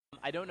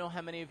I don't know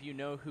how many of you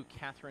know who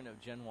Catherine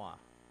of Genoa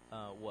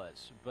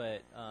was,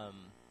 but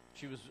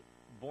she was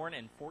born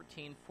in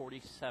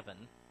 1447,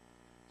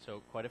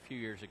 so quite a few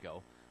years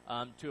ago,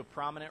 to a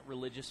prominent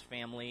religious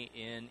family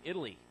in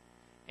Italy.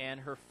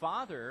 And her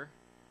father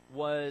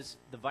was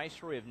the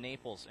Viceroy of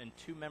Naples, and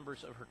two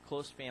members of her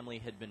close family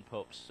had been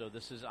popes. So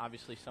this is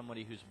obviously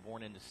somebody who's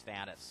born into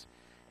status.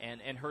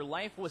 And her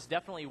life was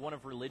definitely one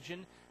of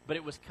religion, but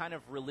it was kind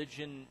of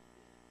religion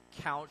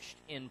couched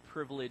in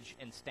privilege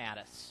and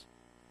status.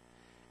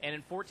 And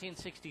in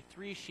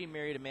 1463, she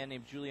married a man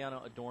named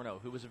Giuliano Adorno,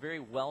 who was a very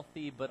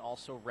wealthy but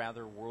also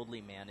rather worldly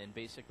man. And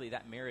basically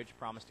that marriage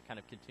promised to kind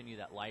of continue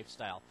that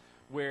lifestyle,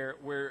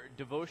 where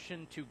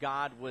devotion to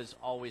God was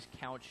always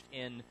couched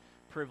in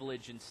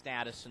privilege and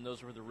status, and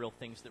those were the real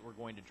things that were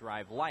going to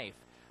drive life.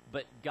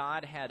 But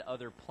God had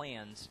other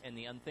plans, and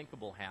the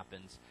unthinkable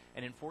happens.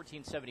 And in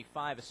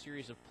 1475, a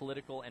series of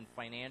political and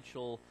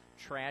financial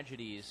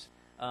tragedies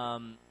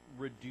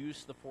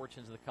reduced the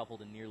fortunes of the couple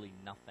to nearly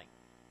nothing.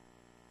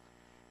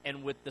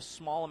 And with the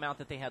small amount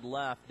that they had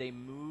left, they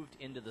moved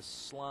into the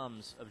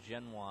slums of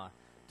Genoa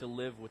to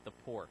live with the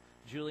poor.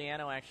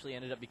 Giuliano actually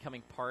ended up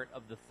becoming part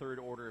of the Third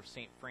Order of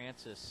St.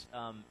 Francis,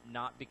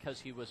 not because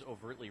he was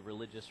overtly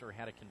religious or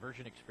had a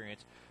conversion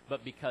experience,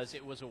 but because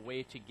it was a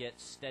way to get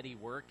steady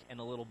work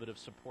and a little bit of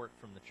support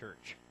from the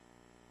church.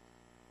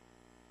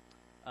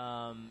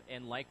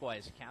 And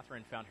likewise,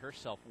 Catherine found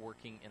herself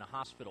working in a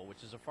hospital,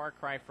 which is a far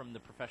cry from the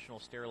professional,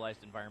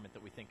 sterilized environment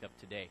that we think of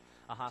today.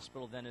 A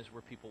hospital then is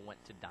where people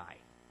went to die.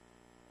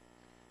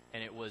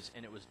 And it was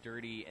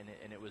dirty,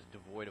 and it was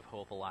devoid of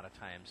hope a lot of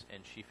times,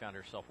 and she found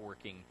herself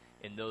working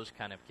in those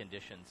kind of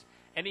conditions.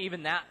 And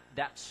even that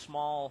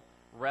small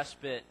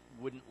respite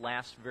wouldn't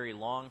last very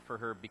long for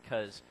her,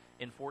 because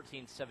in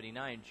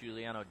 1479,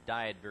 Giuliano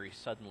died very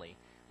suddenly,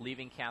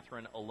 leaving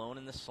Catherine alone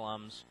in the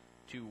slums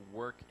to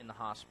work in the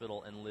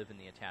hospital and live in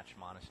the attached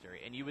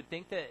monastery. And you would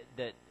think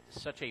that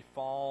such a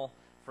fall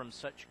from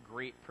such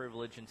great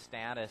privilege and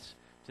status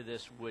to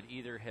this would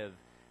either have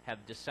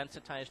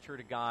desensitized her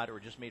to God or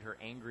just made her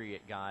angry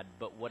at God.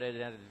 But what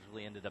it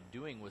actually ended up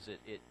doing was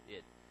it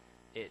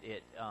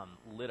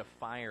lit a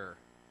fire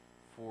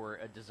for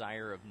a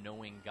desire of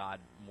knowing God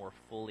more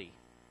fully.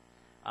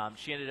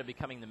 She ended up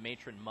becoming the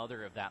matron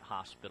mother of that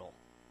hospital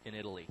in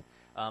Italy,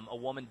 a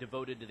woman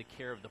devoted to the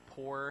care of the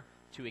poor,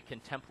 to a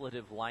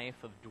contemplative life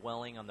of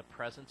dwelling on the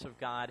presence of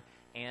God,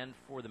 and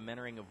for the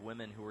mentoring of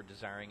women who are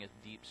desiring a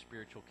deep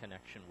spiritual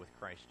connection with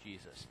Christ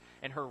Jesus.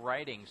 And her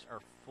writings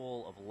are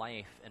full of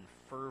life and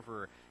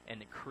fervor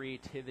and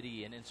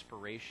creativity and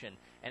inspiration.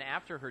 And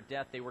after her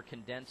death, they were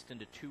condensed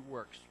into two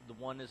works. The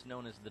one is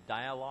known as the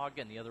Dialogue,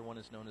 and the other one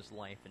is known as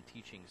Life and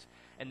Teachings.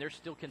 And they're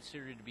still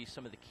considered to be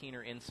some of the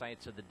keener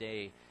insights of the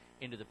day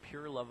into the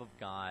pure love of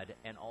God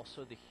and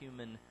also the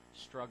human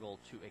struggle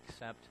to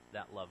accept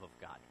that love of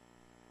God.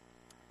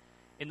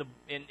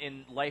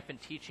 In Life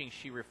and Teaching,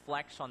 she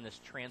reflects on this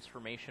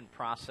transformation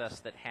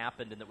process that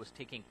happened and that was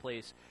taking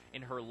place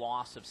in her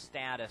loss of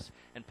status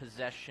and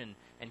possession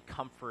and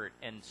comfort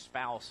and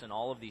spouse and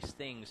all of these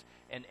things.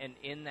 And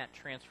in that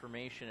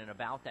transformation and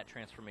about that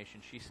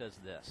transformation, she says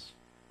this: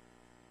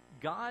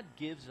 God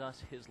gives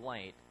us his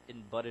light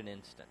in but an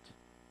instant,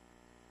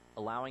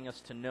 allowing us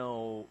to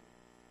know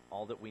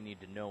all that we need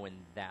to know in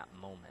that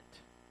moment.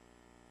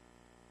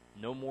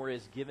 No more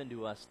is given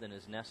to us than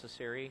is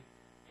necessary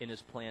in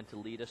his plan to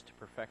lead us to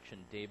perfection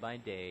day by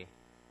day,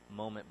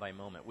 moment by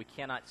moment. We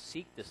cannot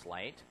seek this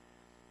light.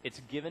 It's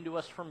given to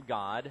us from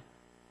God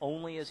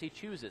only as he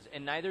chooses.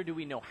 And neither do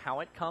we know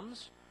how it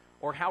comes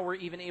or how we're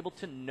even able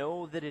to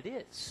know that it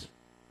is.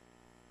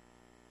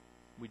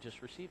 We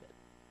just receive it.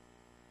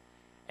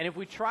 And if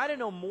we try to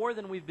know more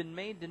than we've been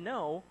made to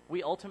know,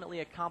 we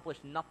ultimately accomplish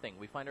nothing.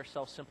 We find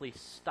ourselves simply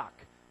stuck,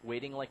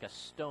 waiting like a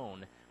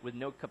stone with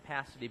no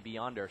capacity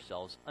beyond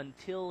ourselves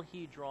until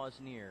he draws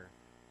near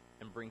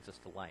and brings us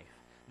to life.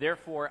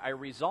 Therefore, I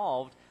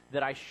resolved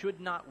that I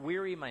should not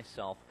weary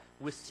myself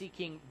with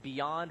seeking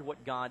beyond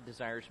what God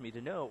desires me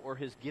to know or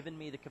has given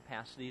me the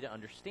capacity to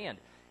understand.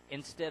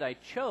 Instead, I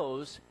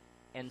chose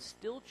and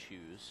still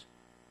choose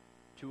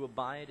to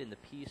abide in the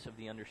peace of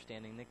the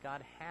understanding that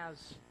God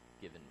has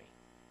given me.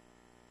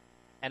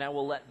 And I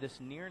will let this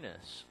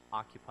nearness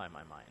occupy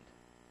my mind.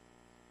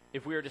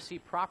 If we are to see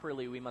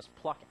properly, we must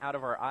pluck out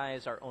of our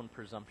eyes our own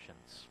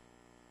presumptions.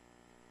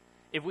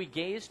 If we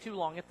gaze too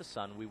long at the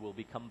sun, we will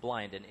become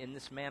blind, and in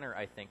this manner,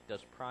 I think,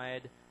 does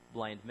pride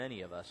blind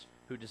many of us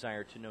who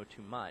desire to know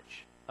too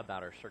much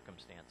about our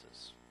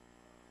circumstances.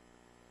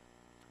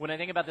 When I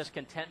think about this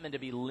contentment to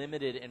be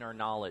limited in our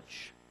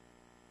knowledge,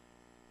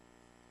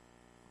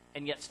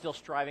 and yet still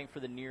striving for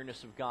the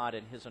nearness of God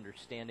and his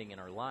understanding in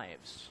our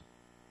lives,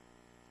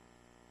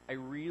 I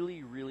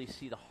really, really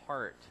see the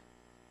heart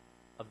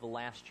of the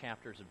last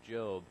chapters of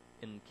Job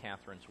in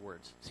Catherine's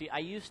words. See, I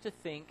used to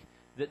think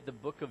that the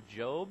book of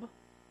Job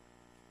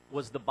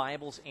was the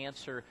Bible's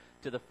answer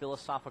to the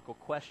philosophical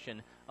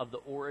question of the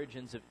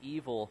origins of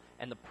evil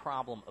and the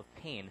problem of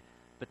pain.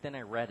 But then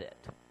I read it.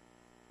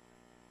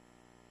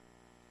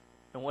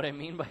 And what I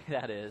mean by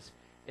that is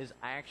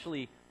I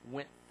actually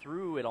went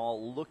through it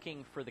all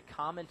looking for the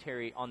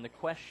commentary on the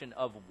question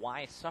of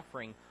why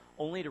suffering,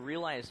 only to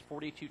realize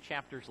 42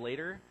 chapters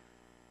later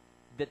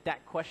that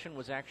that question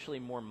was actually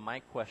more my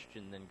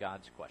question than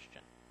God's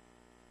question.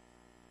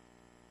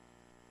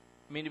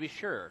 I mean, to be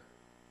sure,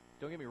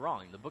 don't get me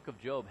wrong, the book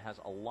of Job has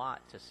a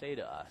lot to say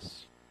to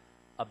us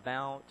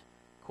about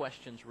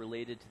questions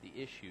related to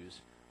the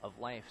issues of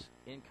life's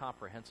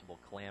incomprehensible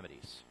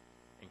calamities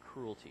and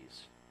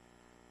cruelties.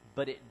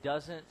 But it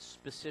doesn't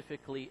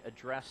specifically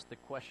address the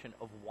question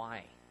of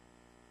why.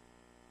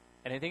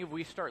 And I think if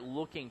we start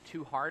looking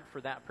too hard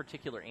for that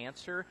particular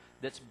answer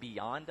that's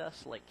beyond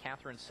us, like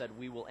Catherine said,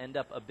 we will end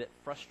up a bit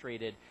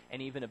frustrated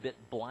and even a bit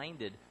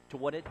blinded to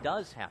what it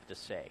does have to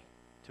say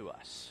to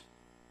us.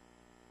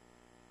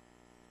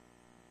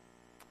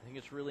 I think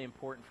it's really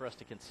important for us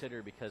to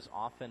consider, because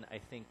often I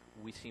think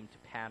we seem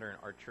to pattern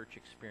our church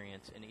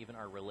experience and even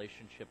our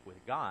relationship with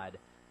God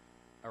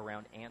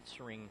around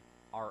answering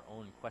our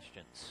own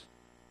questions.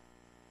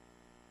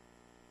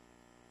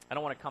 I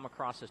don't want to come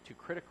across as too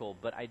critical,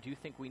 but I do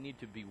think we need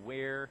to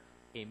beware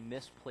a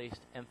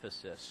misplaced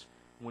emphasis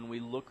when we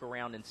look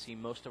around and see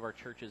most of our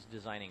churches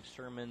designing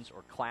sermons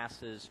or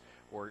classes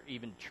or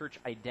even church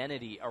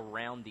identity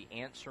around the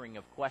answering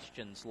of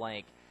questions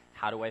like,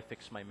 how do I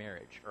fix my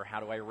marriage? Or how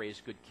do I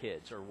raise good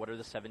kids? Or what are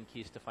the 7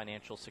 keys to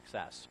financial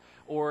success?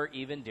 Or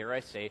even, dare I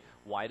say,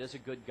 why does a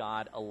good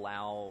God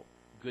allow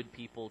good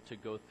people to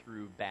go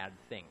through bad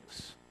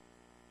things?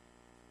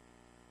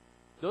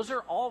 Those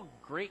are all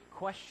great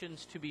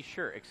questions, to be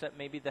sure, except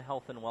maybe the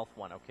health and wealth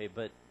one, okay?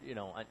 But,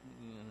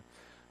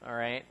 all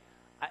right.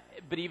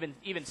 But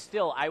even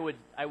still, I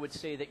would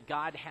say that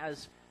God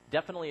has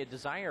definitely a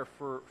desire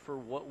for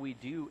what we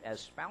do as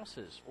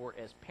spouses or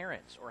as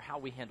parents, or how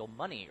we handle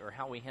money, or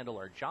how we handle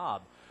our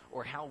job,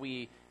 or how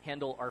we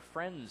handle our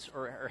friends,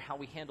 or how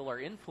we handle our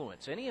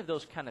influence, any of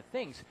those kind of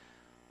things.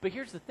 But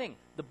here's the thing.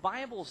 The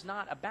Bible's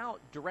not about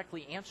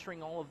directly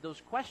answering all of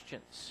those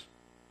questions.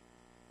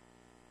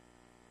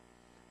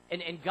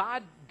 And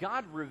God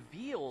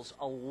reveals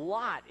a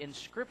lot in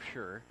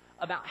Scripture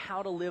about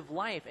how to live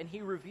life, and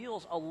he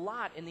reveals a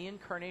lot in the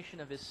incarnation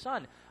of his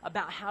Son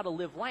about how to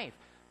live life.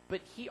 But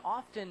he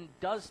often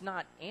does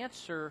not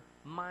answer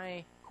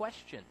my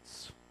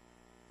questions.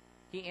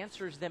 He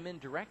answers them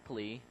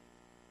indirectly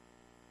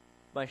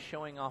by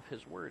showing off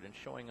his word and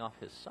showing off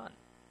his Son.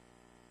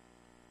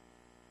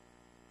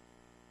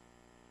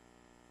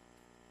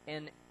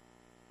 And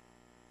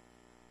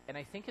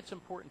I think it's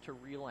important to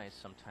realize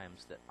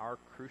sometimes that our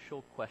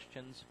crucial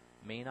questions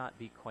may not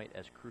be quite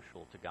as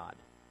crucial to God.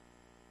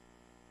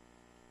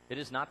 It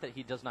is not that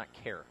he does not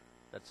care.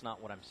 That's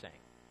not what I'm saying.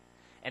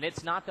 And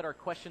it's not that our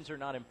questions are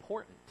not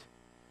important.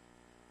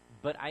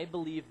 But I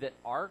believe that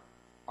our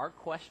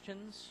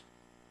questions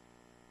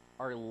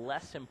are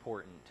less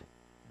important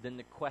than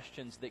the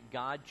questions that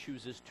God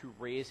chooses to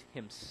raise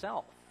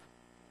himself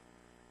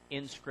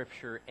in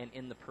Scripture and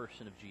in the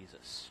person of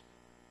Jesus.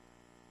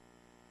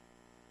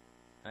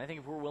 And I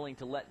think if we're willing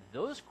to let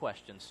those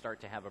questions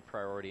start to have a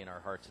priority in our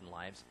hearts and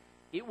lives,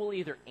 it will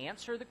either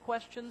answer the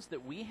questions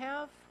that we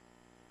have,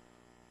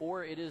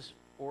 or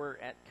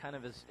at kind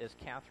of as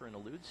Catherine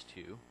alludes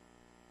to,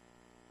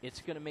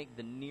 it's going to make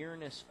the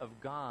nearness of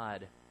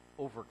God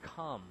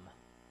overcome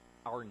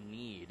our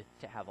need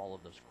to have all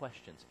of those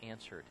questions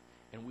answered,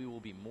 and we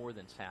will be more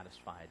than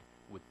satisfied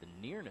with the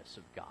nearness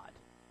of God,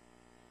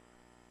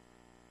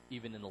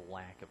 even in the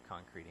lack of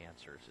concrete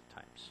answers at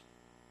times.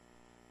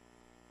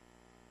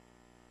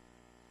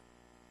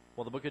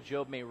 While the book of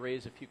Job may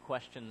raise a few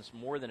questions,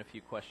 more than a few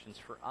questions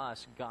for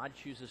us, God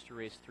chooses to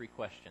raise 3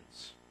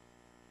 questions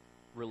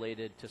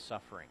related to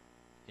suffering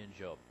in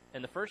Job.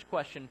 And the first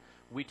question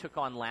we took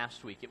on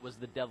last week, it was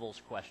the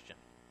devil's question.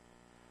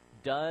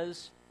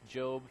 Does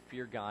Job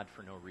fear God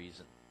for no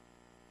reason?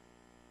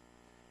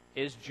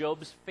 Is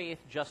Job's faith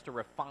just a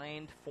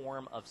refined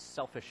form of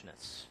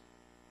selfishness?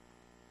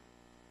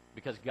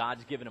 Because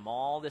God's given him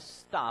all this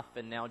stuff,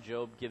 and now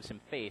Job gives him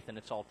faith, and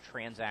it's all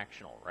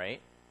transactional, right?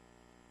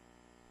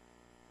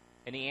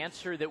 And the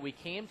answer that we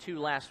came to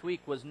last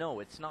week was no,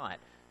 it's not.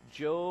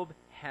 Job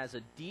has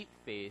a deep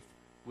faith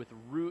with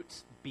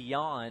roots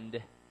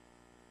beyond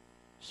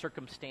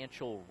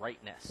circumstantial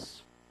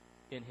rightness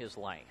in his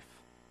life.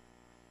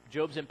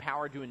 Job's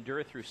empowered to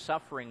endure through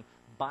suffering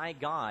by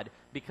God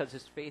because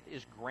his faith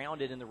is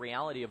grounded in the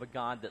reality of a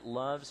God that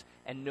loves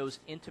and knows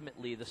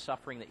intimately the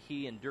suffering that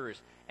he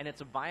endures. And it's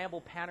a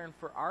viable pattern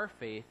for our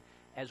faith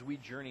as we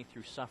journey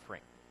through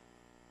suffering.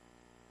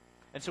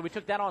 And so we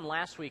took that on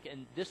last week,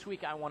 and this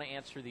week I want to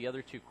answer the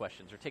other 2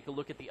 questions, or take a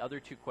look at the other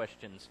 2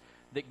 questions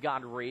that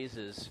God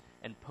raises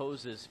and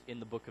poses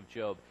in the book of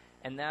Job.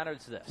 And that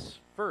is this.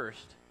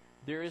 First,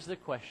 there is the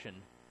question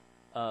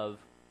of,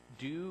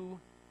 do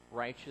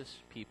righteous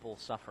people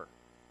suffer?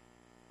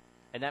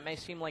 And that may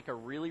seem like a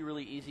really,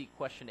 really easy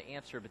question to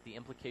answer, but the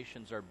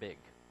implications are big.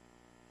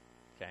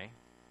 Okay?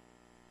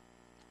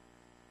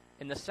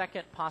 And the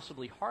second,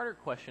 possibly harder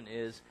question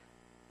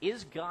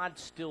is God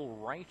still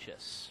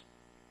righteous?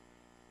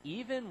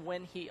 Even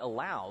when he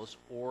allows,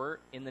 or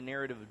in the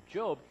narrative of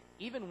Job,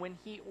 even when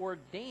he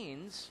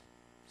ordains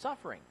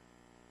suffering.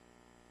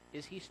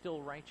 Is he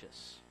still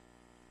righteous?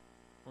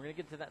 We're going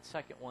to get to that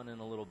second one in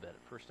a little bit.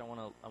 First, I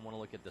want to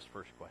look at this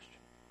first question.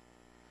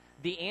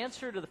 The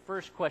answer to the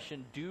first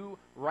question, do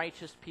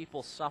righteous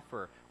people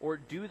suffer? Or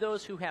do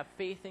those who have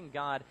faith in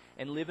God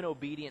and live in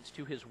obedience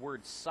to his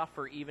word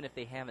suffer even if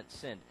they haven't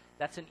sinned?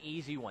 That's an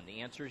easy one.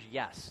 The answer is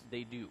yes,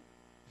 they do.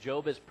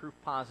 Job is proof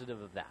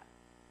positive of that.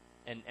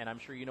 And I'm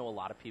sure you know a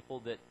lot of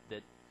people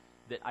that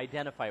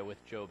identify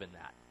with Job in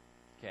that.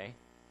 Okay?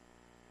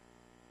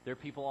 There are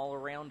people all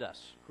around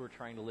us who are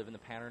trying to live in the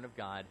pattern of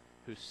God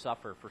who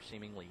suffer for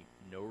seemingly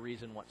no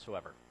reason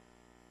whatsoever.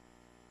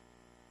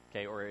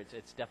 Okay, or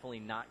it's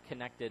definitely not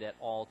connected at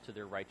all to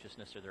their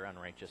righteousness or their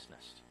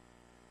unrighteousness.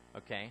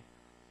 Okay?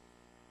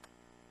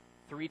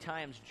 3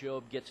 times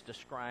Job gets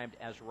described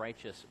as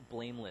righteous,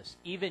 blameless,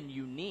 even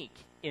unique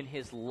in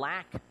his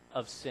lack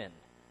of sin.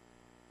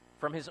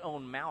 From his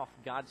own mouth,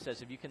 God says,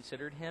 have you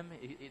considered him?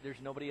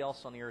 There's nobody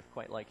else on the earth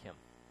quite like him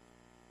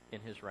in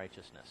his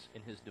righteousness,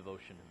 in his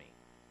devotion to me.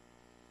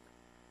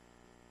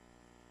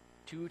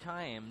 2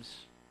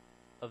 times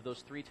of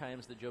those 3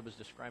 times that Job is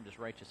described as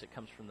righteous, it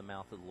comes from the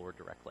mouth of the Lord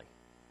directly.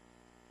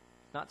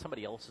 It's not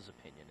somebody else's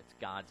opinion, it's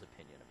God's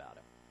opinion about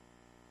him,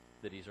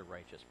 that he's a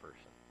righteous person.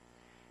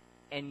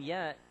 And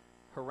yet,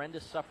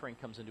 horrendous suffering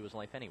comes into his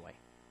life anyway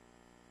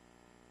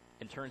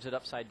and turns it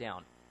upside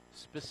down,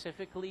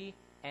 specifically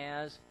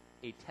as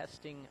a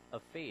testing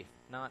of faith,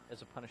 not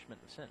as a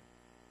punishment of sin.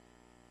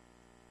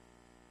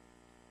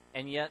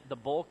 And yet, the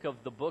bulk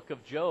of the book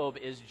of Job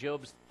is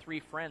Job's 3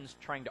 friends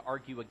trying to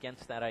argue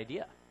against that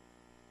idea.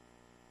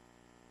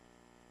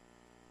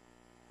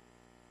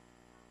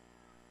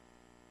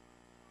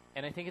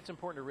 And I think it's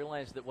important to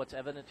realize that what's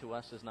evident to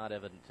us is not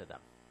evident to them.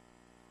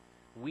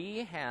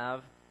 We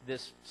have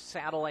this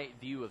satellite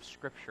view of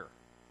Scripture.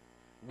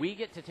 We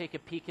get to take a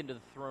peek into the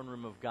throne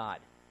room of God.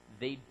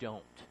 They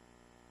don't.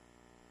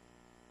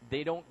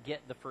 They don't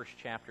get the first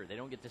chapter. They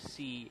don't get to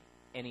see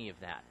any of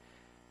that.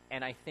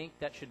 And I think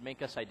that should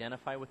make us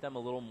identify with them a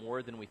little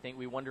more than we think.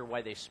 We wonder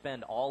why they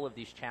spend all of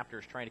these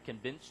chapters trying to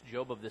convince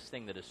Job of this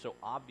thing that is so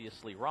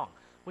obviously wrong.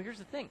 Well, here's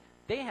the thing.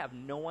 They have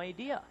no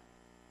idea.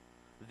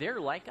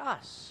 They're like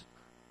us.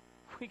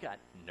 We got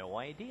no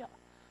idea.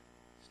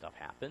 Stuff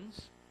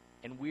happens,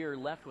 and we are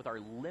left with our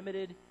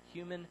limited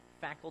human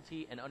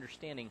faculty and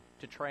understanding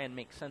to try and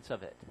make sense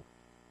of it.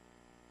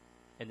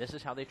 And this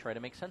is how they try to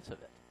make sense of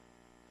it.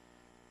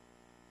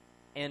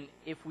 And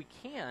if we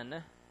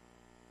can,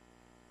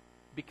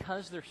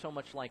 because they're so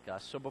much like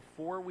us, so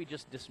before we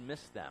just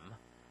dismiss them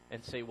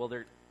and say, well,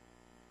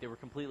 they were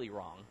completely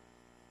wrong,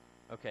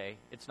 okay,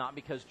 it's not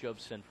because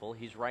Job's sinful,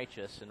 he's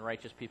righteous, and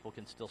righteous people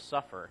can still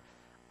suffer.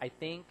 I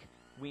think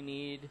we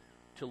need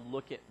to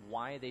look at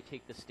why they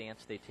take the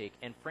stance they take,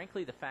 and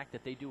frankly, the fact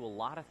that they do a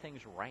lot of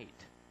things right.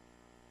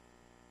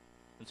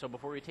 And so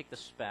before we take the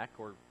speck,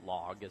 or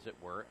log, as it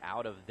were,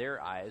 out of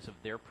their eyes, of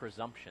their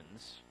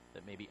presumptions,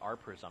 that may be our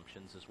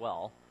presumptions as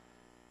well,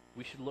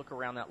 we should look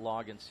around that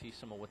log and see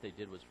some of what they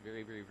did was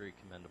very, very, very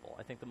commendable.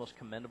 I think the most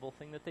commendable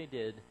thing that they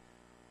did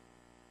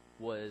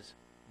was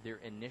their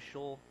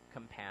initial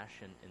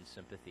compassion and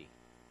sympathy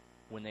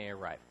when they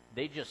arrived.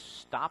 They just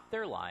stopped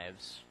their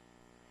lives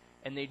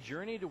and they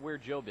journey to where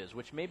Job is,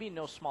 which may be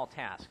no small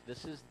task.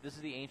 This is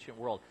the ancient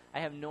world. I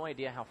have no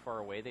idea how far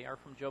away they are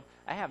from Job.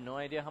 I have no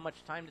idea how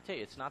much time to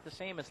take. It's not the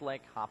same as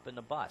like hopping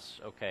a bus,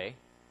 okay?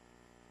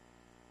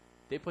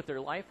 They put their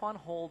life on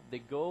hold. They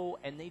go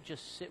and they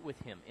just sit with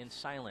him in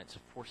silence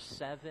for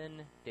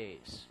 7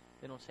 days.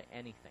 They don't say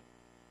anything.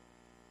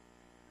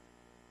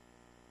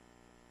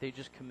 They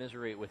just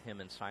commiserate with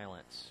him in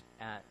silence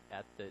at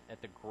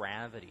the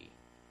gravity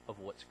of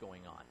what's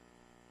going on.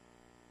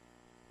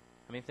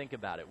 I mean, think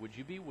about it. Would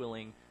you be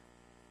willing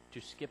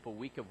to skip a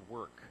week of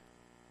work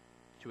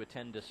to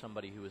attend to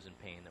somebody who was in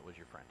pain that was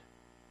your friend?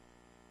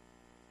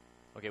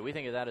 Okay, we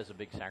think of that as a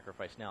big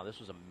sacrifice now. This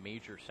was a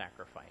major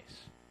sacrifice.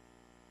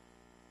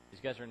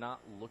 These guys are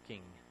not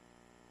looking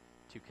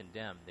to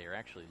condemn. They are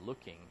actually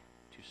looking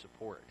to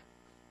support.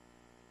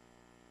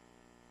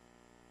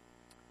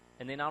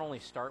 And they not only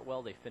start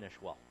well, they finish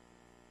well.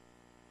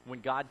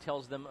 When God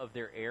tells them of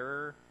their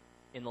error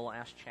in the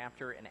last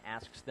chapter and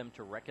asks them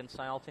to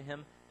reconcile to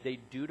him, they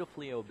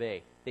dutifully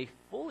obey. They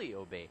fully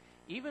obey,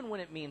 even when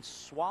it means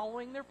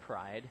swallowing their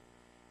pride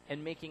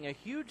and making a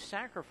huge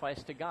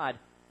sacrifice to God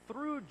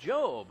through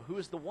Job, who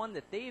is the one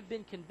that they've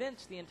been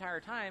convinced the entire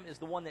time is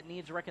the one that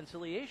needs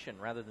reconciliation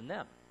rather than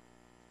them.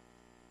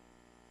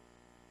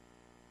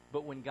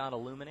 But when God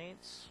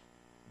illuminates,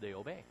 they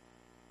obey.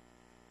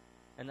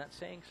 And that's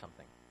saying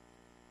something.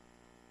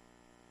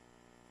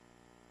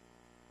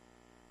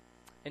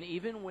 And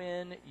even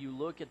when you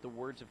look at the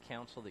words of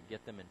counsel that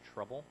get them in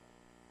trouble,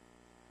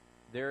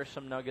 there are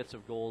some nuggets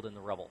of gold in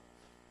the rubble.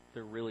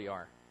 There really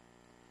are.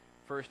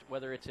 First,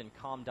 whether it's in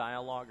calm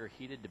dialogue or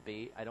heated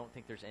debate, I don't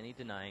think there's any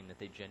denying that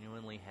they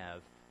genuinely have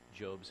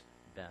Job's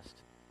best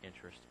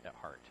interest at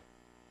heart.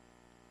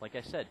 Like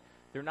I said,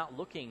 they're not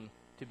looking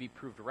to be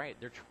proved right.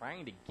 They're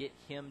trying to get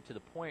him to the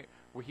point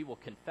where he will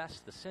confess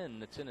the sin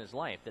that's in his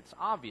life, that's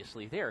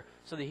obviously there,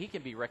 so that he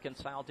can be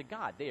reconciled to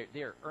God.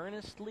 They're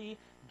earnestly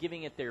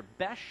giving it their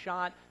best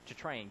shot to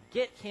try and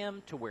get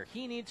him to where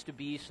he needs to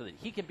be so that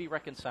he can be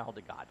reconciled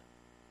to God.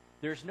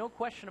 There's no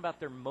question about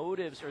their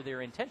motives or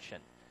their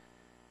intention.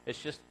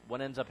 It's just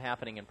what ends up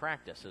happening in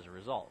practice as a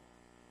result.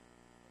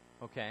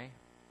 Okay?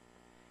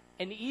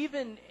 And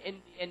even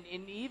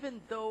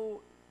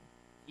though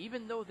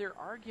their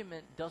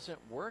argument doesn't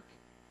work,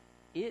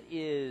 it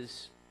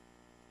is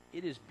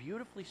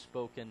beautifully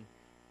spoken,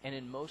 and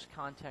in most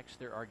contexts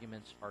their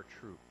arguments are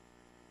true.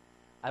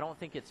 I don't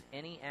think it's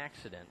any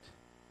accident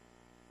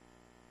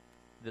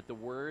that the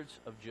words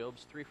of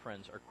Job's three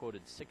friends are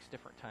quoted 6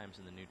 different times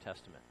in the New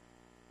Testament,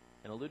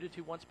 and alluded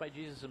to once by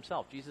Jesus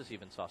himself. Jesus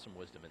even saw some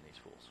wisdom in these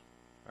fools.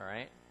 All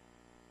right?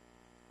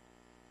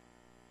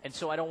 And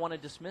so I don't want to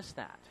dismiss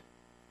that.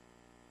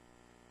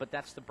 But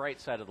that's the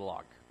bright side of the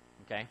log.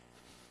 Okay?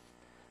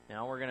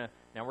 Now we're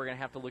gonna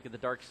have to look at the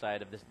dark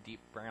side of this deep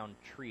brown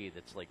tree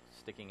that's like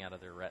sticking out of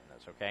their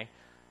retinas, okay?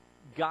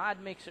 God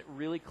makes it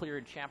really clear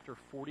in chapter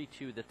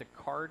 42 that the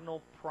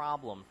cardinal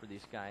problem for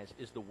these guys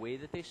is the way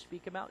that they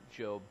speak about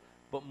Job,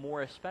 but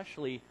more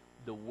especially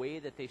the way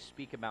that they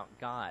speak about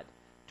God.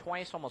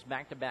 Twice, almost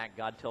back to back,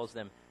 God tells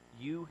them,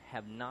 "You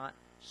have not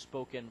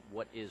spoken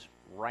what is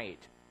right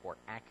or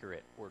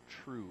accurate or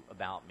true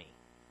about me."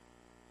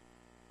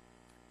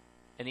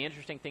 And the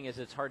interesting thing is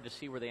it's hard to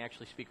see where they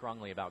actually speak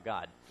wrongly about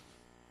God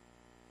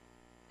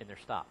in their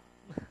stop.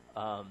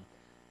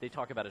 They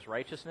talk about his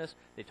righteousness.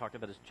 They talk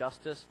about his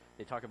justice.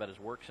 They talk about his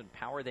works and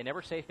power. They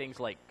never say things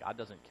like, God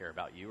doesn't care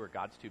about you, or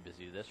God's too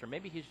busy with this, or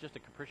maybe he's just a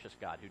capricious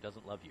God who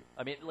doesn't love you.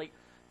 I mean, like,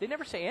 they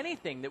never say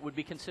anything that would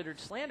be considered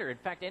slander. In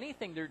fact,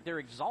 anything, they're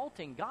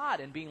exalting God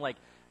and being like,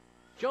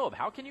 Job,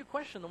 how can you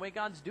question the way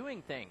God's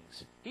doing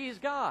things? He's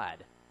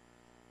God.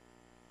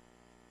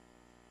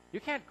 You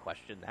can't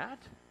question that.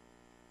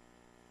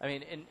 I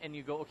mean, and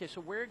you go, okay,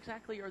 so where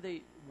exactly are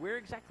they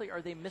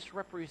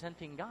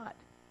misrepresenting God?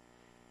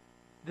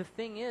 The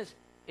thing is,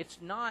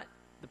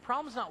 the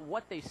problem's not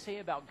what they say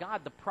about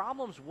God. The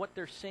problem's what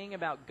they're saying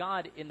about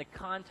God in the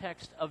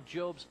context of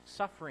Job's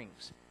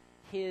sufferings,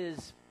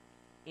 his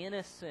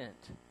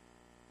innocent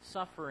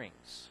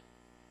sufferings.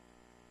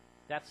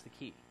 That's the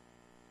key.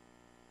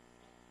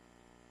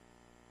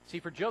 See,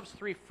 for Job's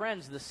three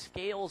friends, the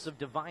scales of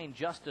divine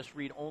justice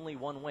read only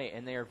one way,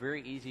 and they are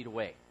very easy to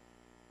weigh.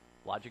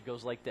 Logic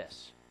goes like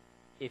this.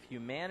 If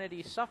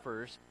humanity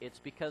suffers, it's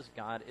because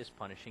God is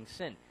punishing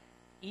sin,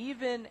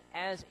 even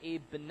as a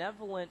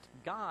benevolent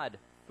God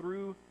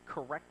through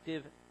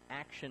corrective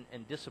action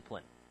and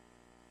discipline.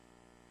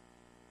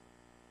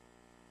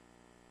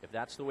 If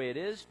that's the way it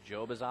is,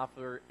 Job is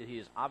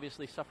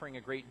obviously suffering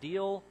a great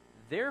deal.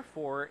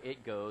 Therefore,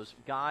 it goes,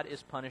 God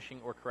is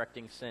punishing or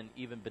correcting sin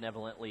even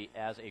benevolently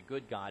as a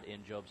good God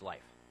in Job's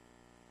life.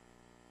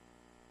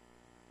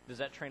 Does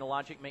that train of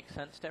logic make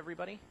sense to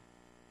everybody?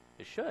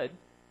 It should.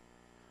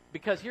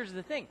 Because here's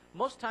the thing.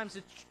 Most times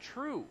it's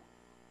true.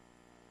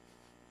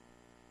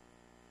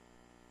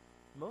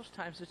 Most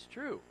times it's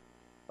true.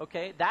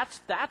 Okay? That's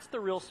the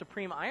real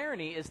supreme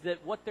irony, is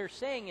that what they're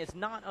saying is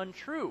not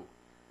untrue.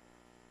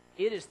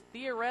 It is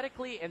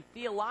theoretically and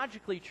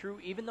theologically true,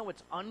 even though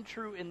it's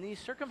untrue in these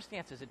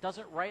circumstances. It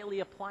doesn't rightly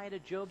apply to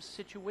Job's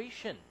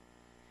situation.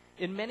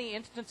 In many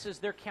instances,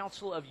 their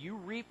counsel of you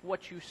reap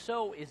what you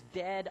sow is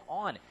dead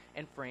on.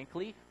 And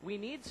frankly, we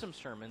need some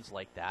sermons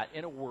like that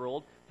in a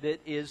world that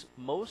is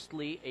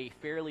mostly a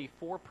fairly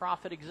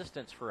for-profit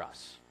existence for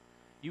us.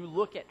 You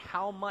look at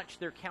how much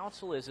their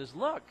counsel is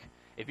look,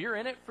 if you're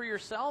in it for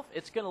yourself,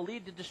 it's going to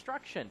lead to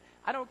destruction.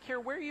 I don't care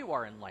where you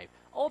are in life.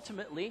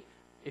 Ultimately,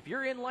 if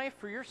you're in life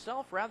for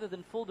yourself rather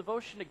than full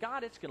devotion to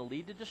God, it's going to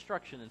lead to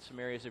destruction in some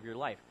areas of your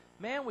life.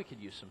 Man, we could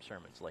use some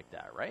sermons like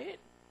that, right?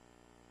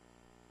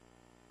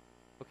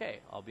 Okay,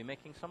 I'll be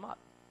making some up.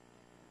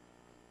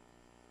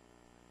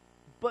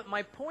 But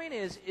my point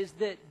is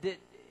that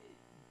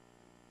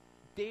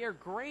they are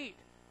great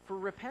for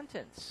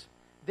repentance.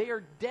 They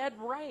are dead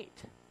right.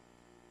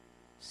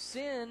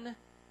 Sin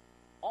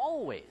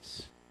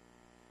always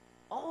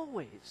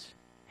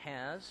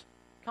has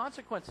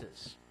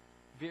consequences.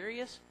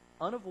 Various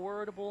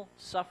unavoidable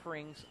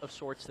sufferings of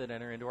sorts that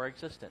enter into our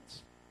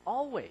existence.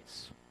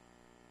 Always.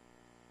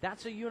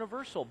 That's a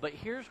universal. But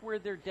here's where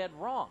they're dead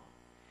wrong,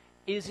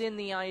 is in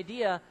the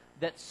idea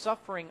that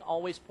suffering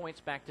always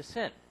points back to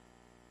sin.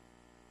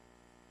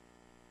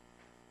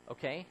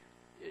 Okay?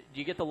 Do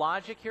you get the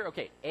logic here?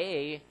 Okay,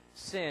 A,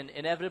 sin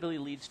inevitably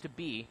leads to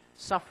B,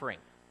 suffering.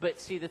 But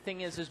see, the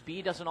thing is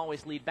B doesn't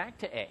always lead back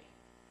to A.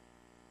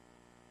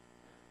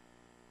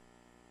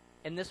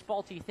 And this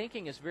faulty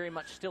thinking is very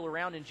much still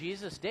around in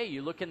Jesus' day.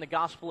 You look in the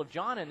Gospel of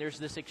John, and there's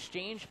this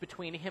exchange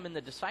between him and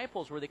the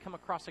disciples where they come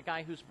across a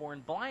guy who's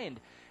born blind.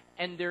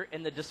 And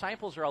the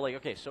disciples are all like,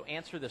 okay, so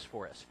answer this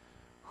for us.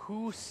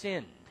 Who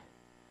sinned?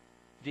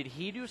 Did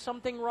he do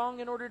something wrong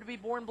in order to be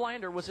born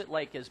blind, or was it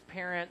like his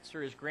parents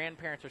or his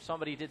grandparents or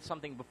somebody did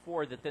something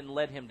before that then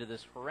led him to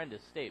this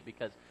horrendous state?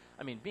 Because,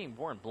 I mean, being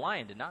born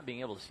blind and not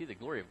being able to see the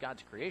glory of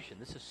God's creation,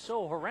 this is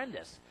so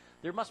horrendous.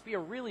 There must be a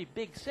really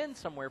big sin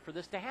somewhere for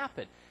this to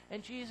happen.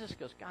 And Jesus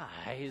goes,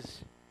 guys,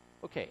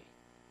 okay,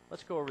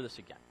 let's go over this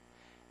again.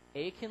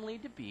 A can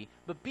lead to B,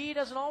 but B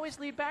doesn't always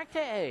lead back to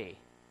A.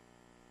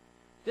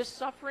 This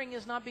suffering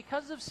is not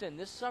because of sin.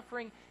 This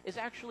suffering is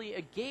actually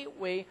a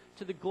gateway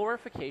to the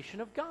glorification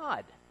of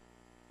God.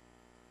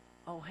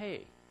 Oh,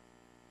 hey,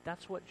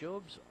 that's what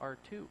Job's are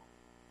too.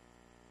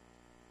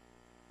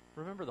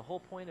 Remember, the whole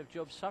point of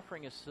Job's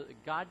suffering is so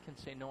that God can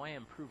say, no, I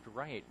am proved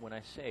right when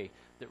I say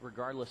that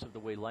regardless of the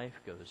way life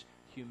goes,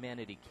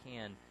 humanity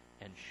can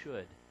and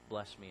should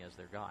bless me as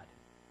their God.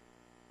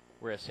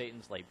 Whereas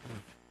Satan's like,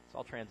 it's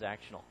all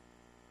transactional.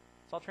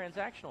 It's all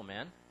transactional,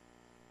 man.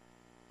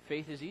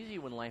 Faith is easy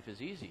when life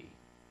is easy.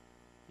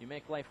 You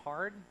make life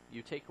hard,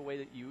 you take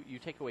away you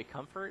take away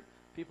comfort,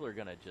 people are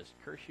going to just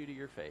curse you to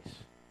your face.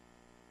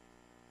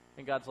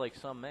 And God's like,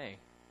 some may,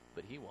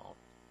 but he won't.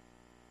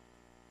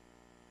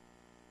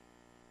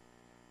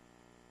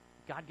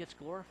 God gets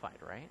glorified,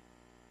 right?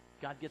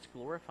 God gets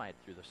glorified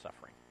through the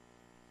suffering.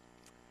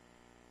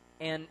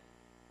 And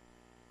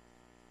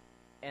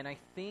I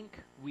think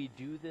we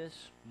do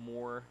this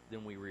more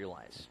than we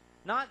realize.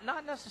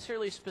 Not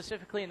necessarily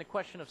specifically in the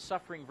question of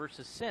suffering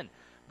versus sin,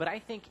 but I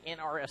think in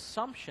our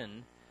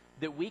assumption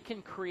that we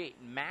can create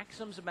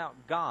maxims about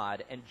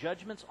God and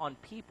judgments on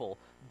people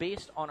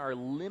based on our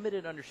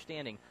limited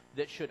understanding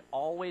that should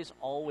always,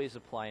 always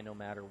apply no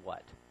matter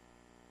what.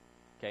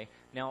 Okay?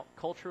 Now,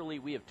 culturally,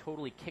 we have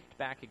totally kicked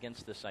back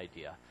against this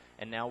idea.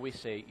 And now we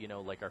say,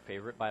 like our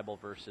favorite Bible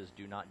verse is,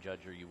 do not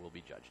judge or you will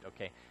be judged.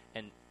 Okay?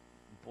 And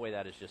boy,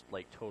 that is just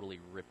like totally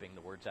ripping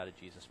the words out of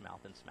Jesus' mouth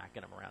and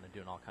smacking him around and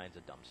doing all kinds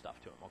of dumb stuff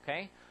to him,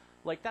 okay?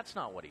 Like, that's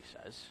not what he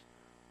says.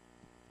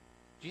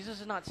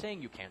 Jesus is not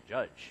saying you can't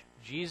judge.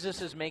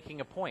 Jesus is making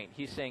a point.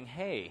 He's saying,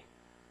 hey,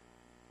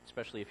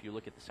 especially if you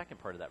look at the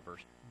second part of that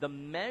verse, the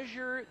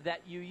measure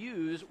that you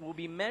use will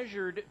be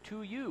measured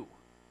to you.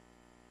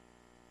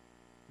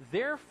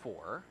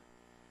 Therefore,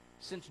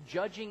 since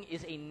judging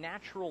is a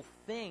natural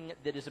thing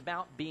that is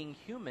about being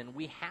human,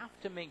 we have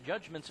to make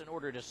judgments in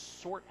order to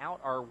sort out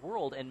our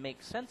world and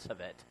make sense of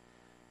it.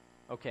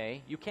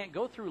 Okay? You can't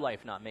go through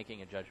life not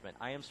making a judgment.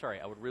 I am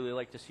sorry. I would really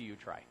like to see you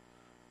try.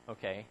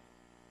 Okay?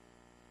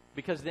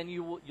 Because then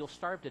you'll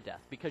starve to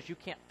death because you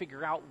can't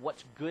figure out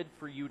what's good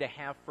for you to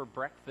have for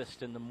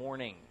breakfast in the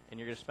morning. And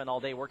you're going to spend all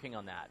day working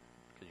on that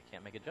because you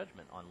can't make a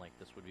judgment on, like,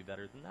 this would be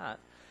better than that.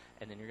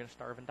 And then you're going to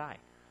starve and die.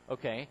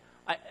 Okay?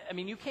 I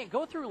mean, you can't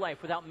go through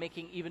life without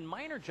making even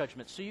minor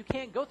judgments. So you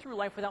can't go through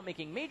life without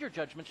making major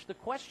judgments. The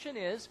question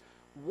is,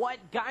 what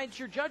guides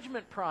your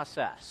judgment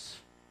process?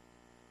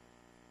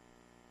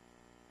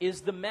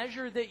 Is the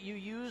measure that you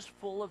use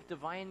full of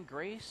divine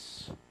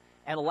grace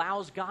and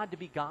allows God to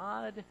be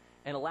God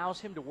and allows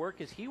him to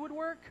work as he would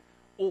work?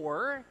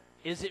 Or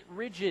is it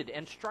rigid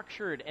and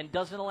structured and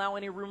doesn't allow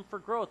any room for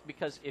growth?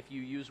 Because if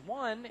you use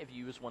one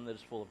that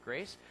is full of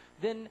grace,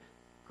 then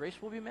grace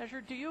will be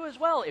measured to you as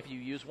well. If you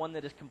use one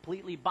that is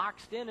completely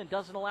boxed in and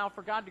doesn't allow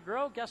for God to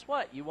grow, guess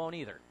what? You won't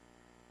either.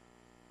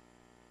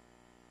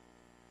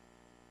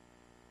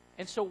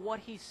 And so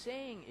what he's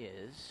saying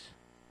is,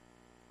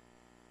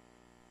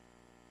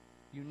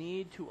 you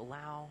need to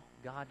allow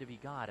God to be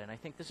God. And I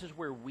think this is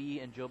where we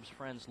and Job's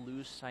friends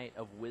lose sight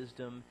of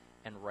wisdom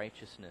and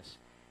righteousness,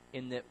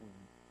 in that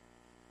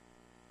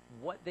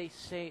what they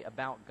say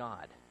about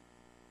God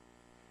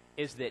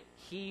is that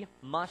he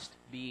must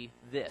be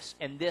this,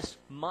 and this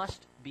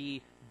must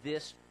be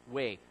this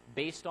way,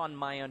 based on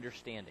my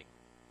understanding.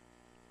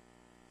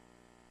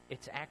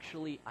 It's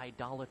actually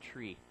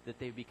idolatry that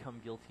they've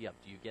become guilty of.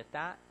 Do you get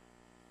that?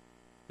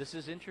 This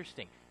is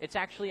interesting. It's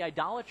actually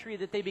idolatry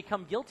that they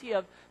become guilty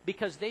of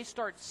because they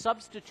start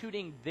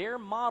substituting their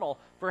model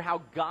for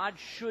how God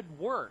should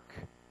work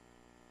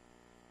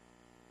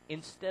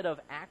instead of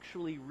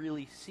actually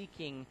really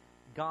seeking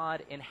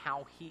God and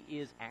how he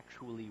is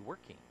actually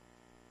working.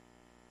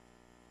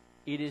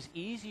 It is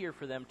easier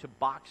for them to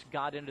box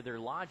God into their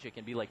logic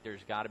and be like,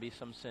 there's got to be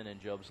some sin in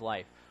Job's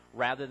life,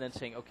 rather than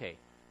saying, okay,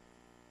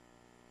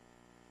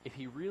 if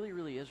he really,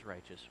 really is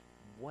righteous,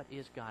 what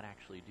is God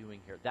actually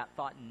doing here? That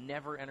thought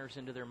never enters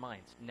into their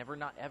minds. Never,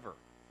 not ever.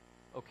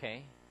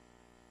 Okay?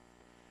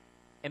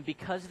 And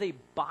because they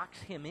box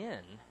him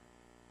in,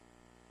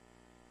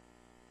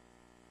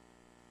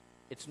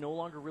 it's no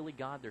longer really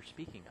God they're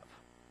speaking of.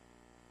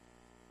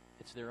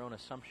 It's their own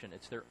assumption.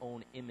 It's their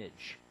own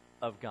image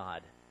of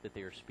God that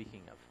they are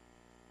speaking of.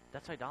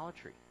 That's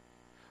idolatry.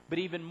 But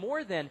even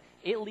more than,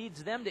 it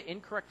leads them to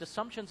incorrect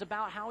assumptions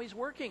about how he's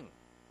working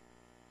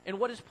and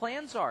what his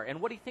plans are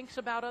and what he thinks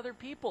about other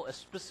people,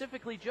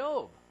 specifically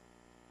Job.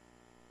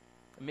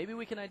 And maybe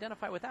we can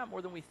identify with that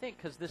more than we think,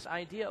 because this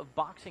idea of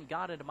boxing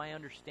God into my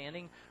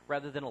understanding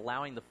rather than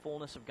allowing the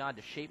fullness of God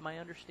to shape my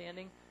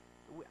understanding,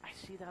 I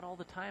see that all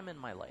the time in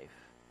my life.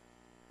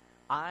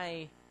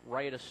 I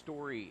write a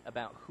story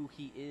about who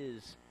he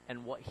is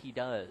and what he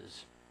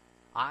does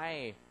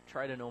I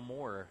try to know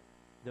more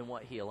than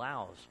what he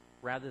allows,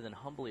 rather than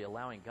humbly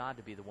allowing God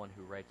to be the one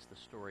who writes the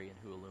story and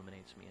who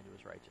illuminates me into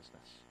his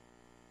righteousness.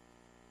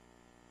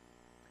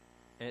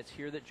 And it's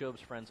here that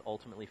Job's friends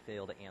ultimately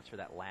fail to answer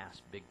that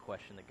last big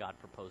question that God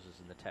proposes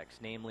in the text,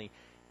 namely,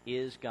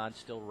 is God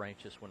still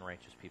righteous when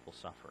righteous people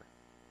suffer?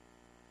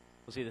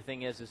 Well, see, the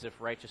thing is if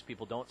righteous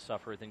people don't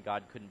suffer, then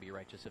God couldn't be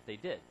righteous if they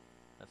did.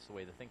 That's the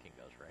way the thinking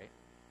goes, right?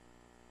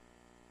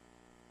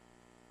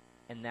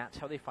 And that's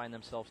how they find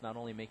themselves not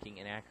only making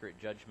inaccurate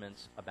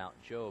judgments about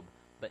Job,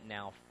 but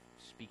now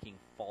speaking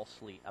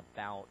falsely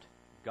about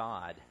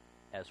God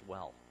as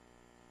well.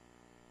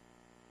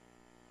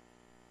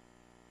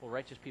 Well,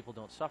 righteous people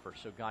don't suffer,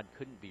 so God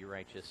couldn't be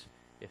righteous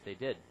if they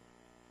did.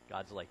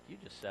 God's like, you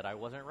just said I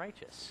wasn't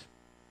righteous.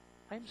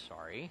 I'm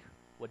sorry.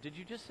 What did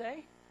you just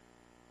say?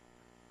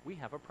 We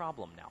have a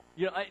problem now.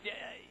 You know,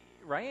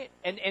 right?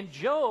 And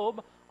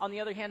Job, on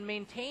the other hand,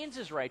 maintains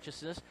his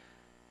righteousness,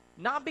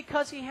 not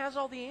because he has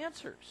all the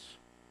answers,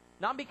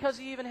 not because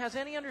he even has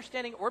any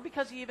understanding, or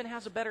because he even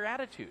has a better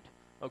attitude.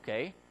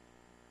 Okay?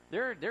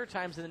 There are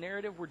times in the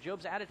narrative where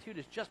Job's attitude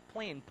is just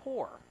plain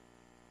poor.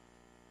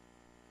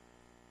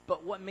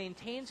 But what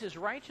maintains his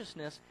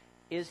righteousness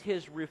is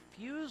his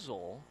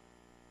refusal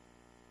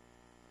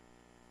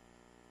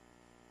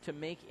to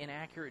make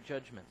inaccurate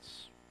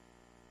judgments.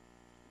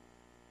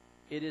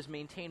 It is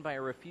maintained by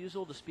a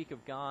refusal to speak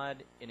of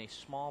God in a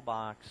small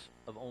box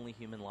of only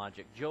human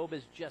logic. Job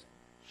is just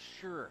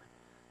sure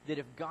that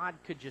if God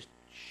could just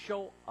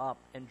show up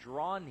and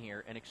draw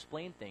near and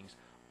explain things,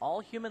 all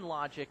human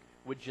logic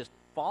would just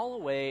fall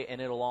away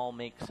and it'll all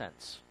make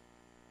sense.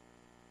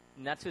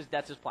 And that's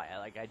his play.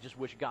 I just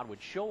wish God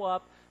would show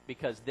up,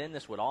 because then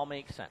this would all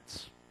make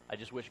sense. I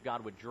just wish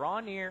God would draw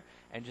near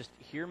and just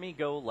hear me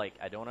go like,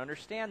 I don't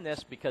understand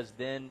this, because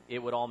then it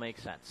would all make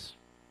sense.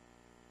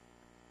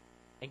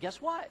 And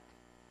guess what?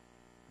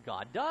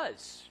 God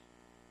does.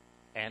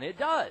 And it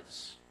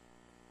does.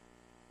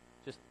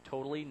 Just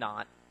totally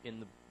not in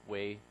the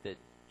way that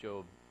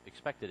Job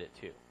expected it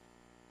to.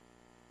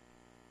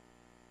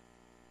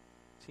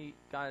 See,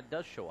 God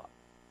does show up.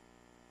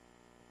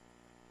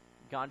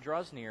 God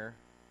draws near,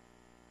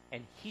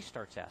 and he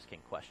starts asking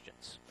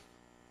questions.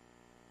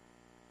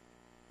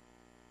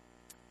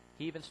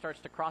 He even starts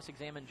to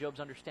cross-examine Job's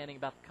understanding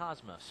about the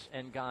cosmos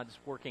and God's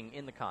working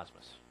in the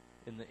cosmos,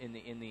 in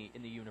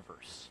the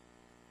universe,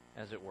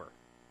 as it were.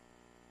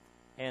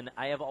 And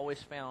I have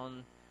always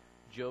found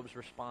Job's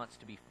response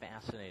to be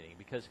fascinating,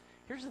 because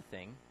here's the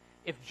thing: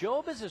 if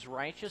Job is as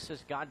righteous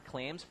as God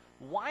claims,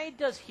 why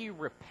does he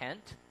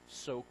repent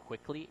so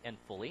quickly and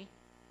fully?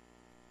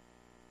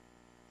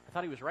 I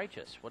thought he was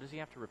righteous. What does he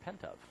have to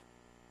repent of?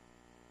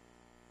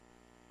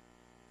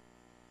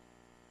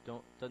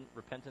 Doesn't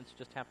repentance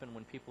just happen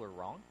when people are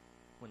wrong?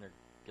 When they're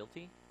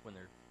guilty? When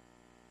they're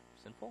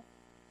sinful?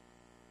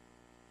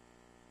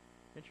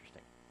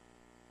 Interesting.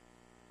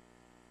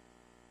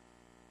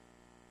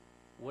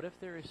 What if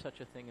there is such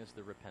a thing as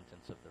the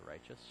repentance of the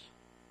righteous?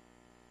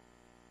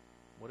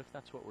 What if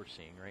that's what we're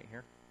seeing right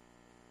here?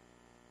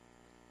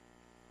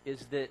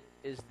 Is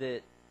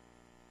that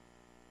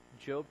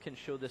Job can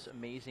show this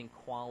amazing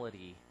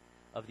quality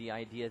of the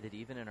idea that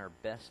even in our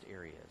best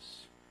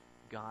areas,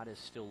 God is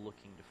still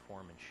looking to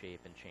form and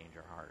shape and change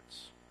our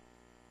hearts.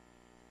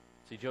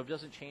 See, Job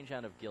doesn't change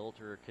out of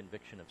guilt or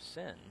conviction of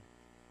sin.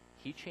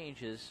 He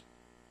changes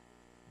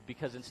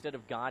because instead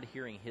of God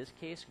hearing his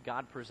case,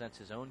 God presents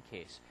his own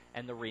case.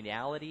 And the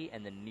reality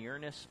and the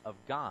nearness of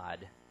God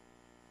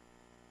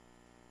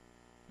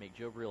make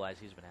Job realize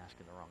he's been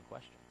asking the wrong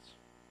questions.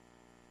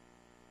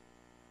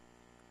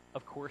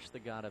 Of course, the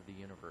God of the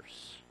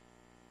universe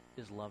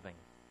is loving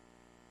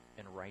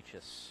and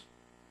righteous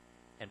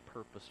and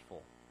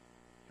purposeful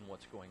in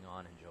what's going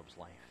on in Job's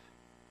life,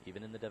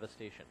 even in the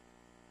devastation.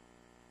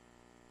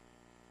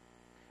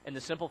 And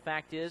the simple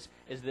fact is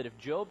that if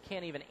Job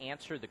can't even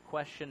answer the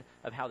question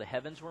of how the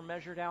heavens were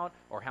measured out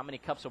or how many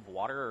cups of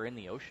water are in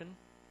the ocean,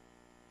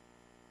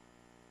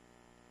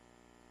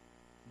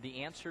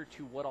 the answer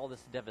to what all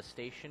this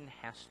devastation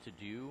has to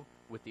do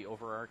with the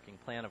overarching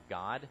plan of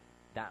God,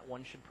 that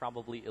one should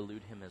probably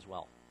elude him as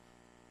well.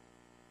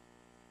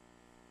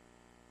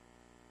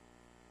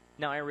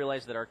 Now, I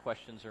realize that our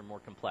questions are more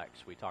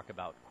complex. We talk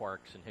about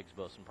quarks and Higgs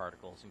boson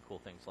particles and cool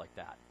things like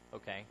that,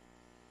 okay?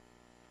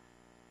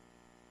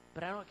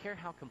 But I don't care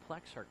how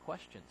complex our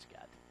questions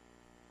get.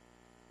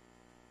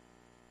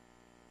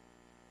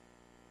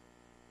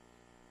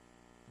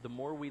 The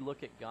more we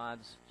look at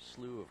God's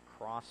slew of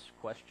cross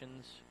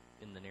questions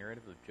in the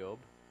narrative of Job,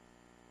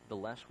 the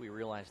less we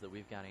realize that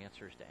we've got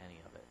answers to any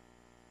of it.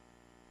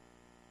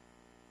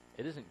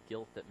 It isn't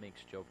guilt that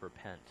makes Job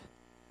repent.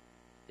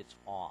 It's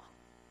awe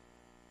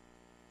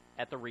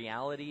at the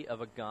reality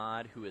of a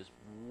God who is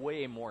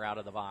way more out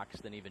of the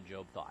box than even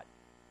Job thought.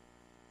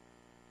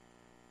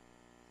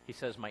 He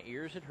says, "My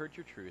ears had heard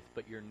your truth,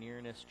 but your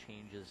nearness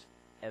changes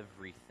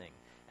everything.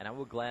 And I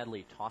will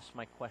gladly toss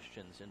my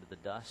questions into the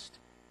dust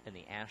and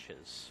the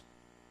ashes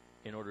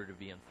in order to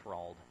be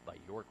enthralled by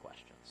your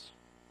questions."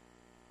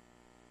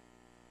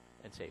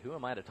 and say, who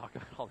am I to talk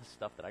about all this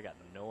stuff that I got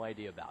no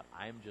idea about?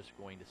 I'm just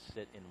going to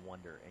sit in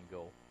wonder and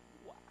go,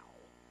 wow.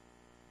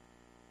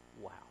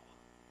 Wow.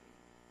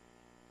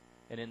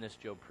 And in this,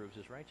 Job proves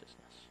his righteousness.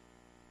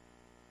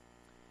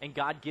 And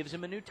God gives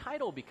him a new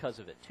title because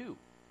of it, too.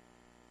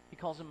 He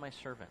calls him my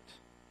servant.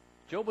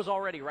 Job was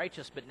already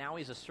righteous, but now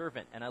he's a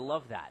servant, and I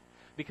love that.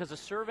 Because a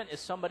servant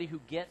is somebody who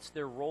gets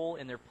their role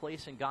and their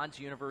place in God's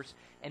universe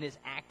and is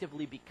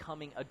actively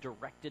becoming a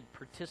directed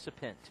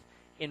participant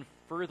in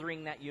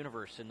furthering that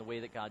universe in the way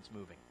that God's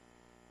moving.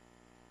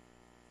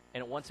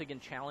 And it once again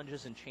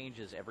challenges and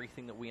changes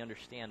everything that we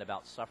understand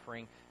about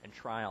suffering and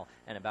trial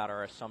and about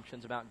our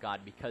assumptions about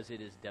God, because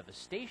it is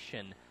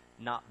devastation,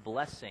 not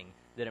blessing,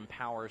 that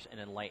empowers and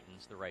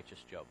enlightens the righteous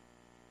Job.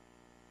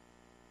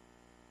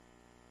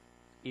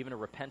 Even a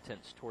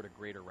repentance toward a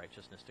greater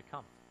righteousness to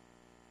come.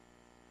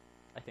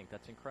 I think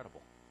that's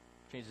incredible.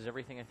 Changes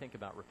everything I think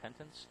about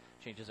repentance,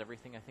 changes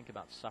everything I think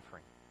about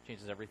suffering,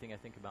 changes everything I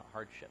think about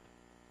hardship.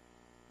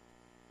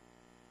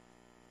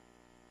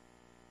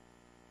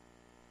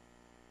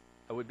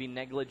 I would be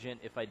negligent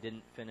if I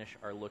didn't finish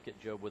our look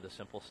at Job with a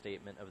simple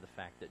statement of the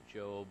fact that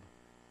Job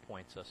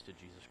points us to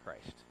Jesus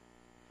Christ.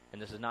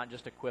 And this is not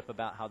just a quip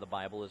about how the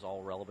Bible is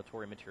all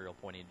revelatory material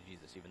pointing to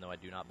Jesus, even though I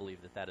do not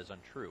believe that that is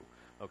untrue.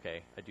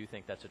 Okay, I do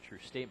think that's a true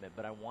statement,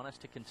 but I want us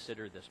to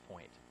consider this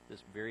point,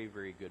 this very,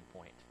 very good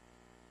point.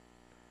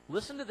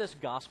 Listen to this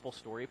gospel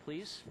story,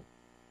 please.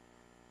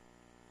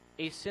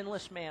 A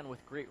sinless man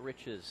with great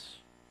riches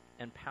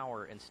and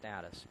power and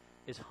status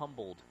is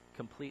humbled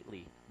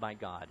completely by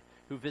God,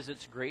 who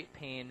visits great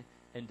pain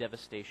and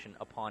devastation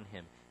upon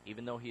him,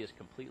 even though he is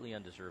completely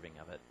undeserving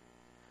of it.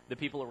 The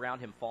people around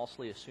him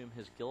falsely assume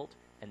his guilt,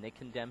 and they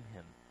condemn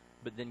him.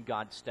 But then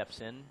God steps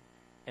in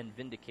and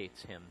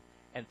vindicates him,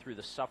 and through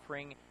the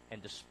suffering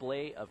and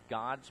display of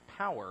God's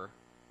power,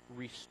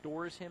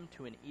 restores him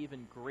to an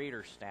even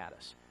greater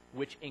status,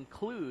 which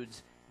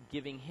includes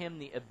giving him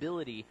the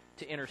ability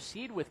to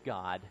intercede with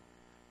God,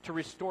 to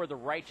restore the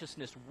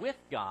righteousness with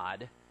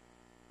God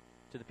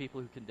to the people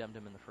who condemned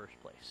him in the first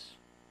place.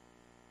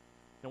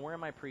 Now, where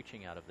am I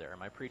preaching out of there?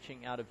 Am I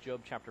preaching out of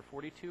Job chapter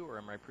 42, or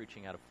am I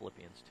preaching out of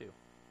Philippians 2?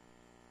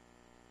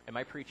 Am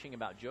I preaching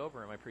about Job,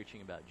 or am I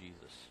preaching about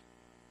Jesus?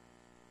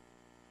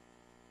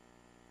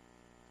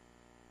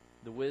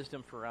 The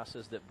wisdom for us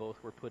is that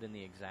both were put in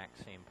the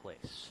exact same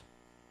place.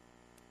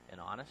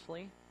 And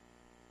honestly,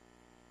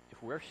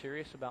 if we're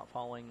serious about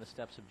following the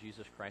steps of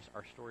Jesus Christ,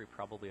 our story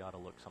probably ought to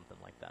look something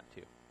like that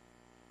too.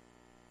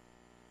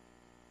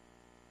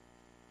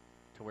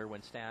 To where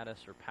when status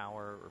or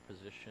power or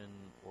position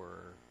or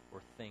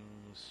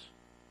things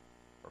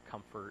or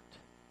comfort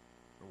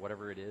or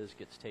whatever it is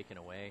gets taken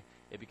away,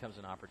 it becomes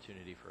an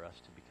opportunity for us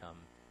to become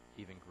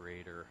even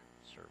greater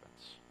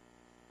servants.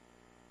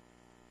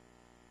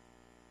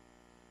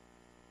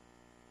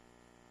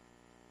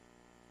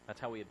 That's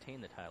how we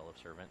obtain the title of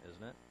servant,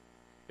 isn't it?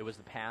 It was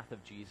the path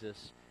of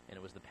Jesus, and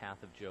it was the path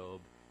of Job,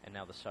 and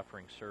now the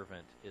suffering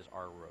servant is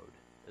our road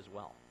as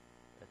well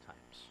at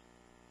times.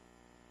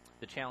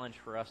 The challenge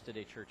for us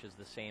today, church, is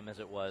the same as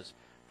it was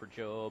for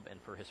Job and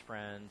for his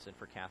friends and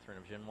for Catherine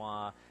of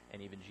Genoa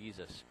and even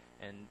Jesus,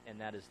 and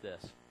that is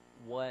this: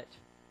 what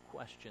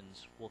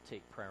questions will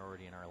take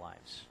priority in our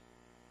lives,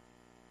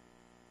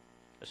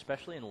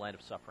 especially in light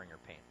of suffering or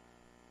pain?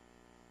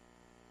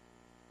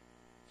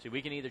 See,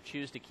 we can either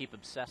choose to keep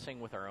obsessing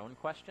with our own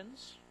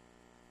questions,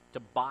 to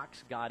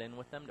box God in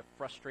with them, to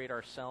frustrate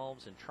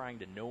ourselves in trying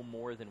to know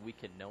more than we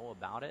can know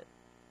about it,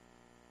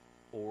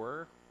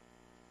 or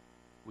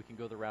we can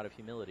go the route of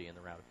humility and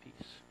the route of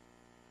peace.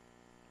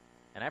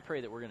 And I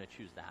pray that we're going to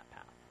choose that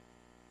path,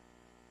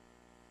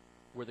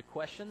 where the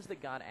questions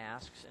that God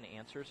asks and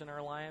answers in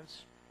our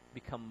lives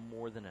become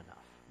more than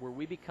enough, where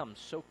we become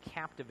so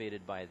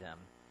captivated by them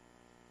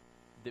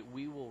that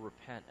we will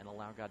repent and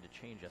allow God to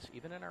change us,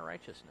 even in our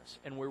righteousness,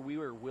 and where we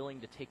are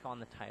willing to take on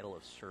the title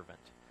of servant,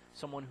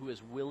 someone who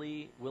is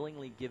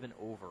willingly given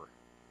over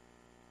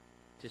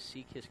to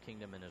seek his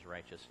kingdom and his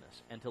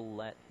righteousness, and to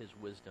let his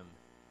wisdom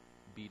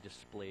be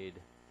displayed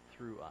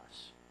through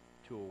us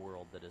to a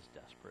world that is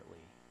desperately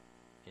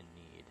in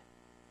need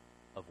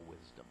of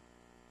wisdom.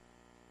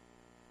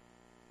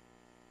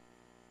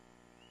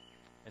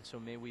 And so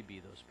may we be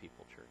those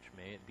people, church.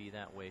 May it be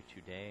that way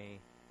today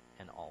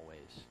and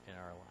always in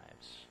our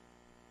lives.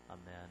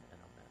 Amen and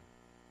amen.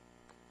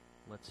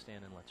 Let's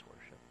stand and let's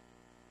worship.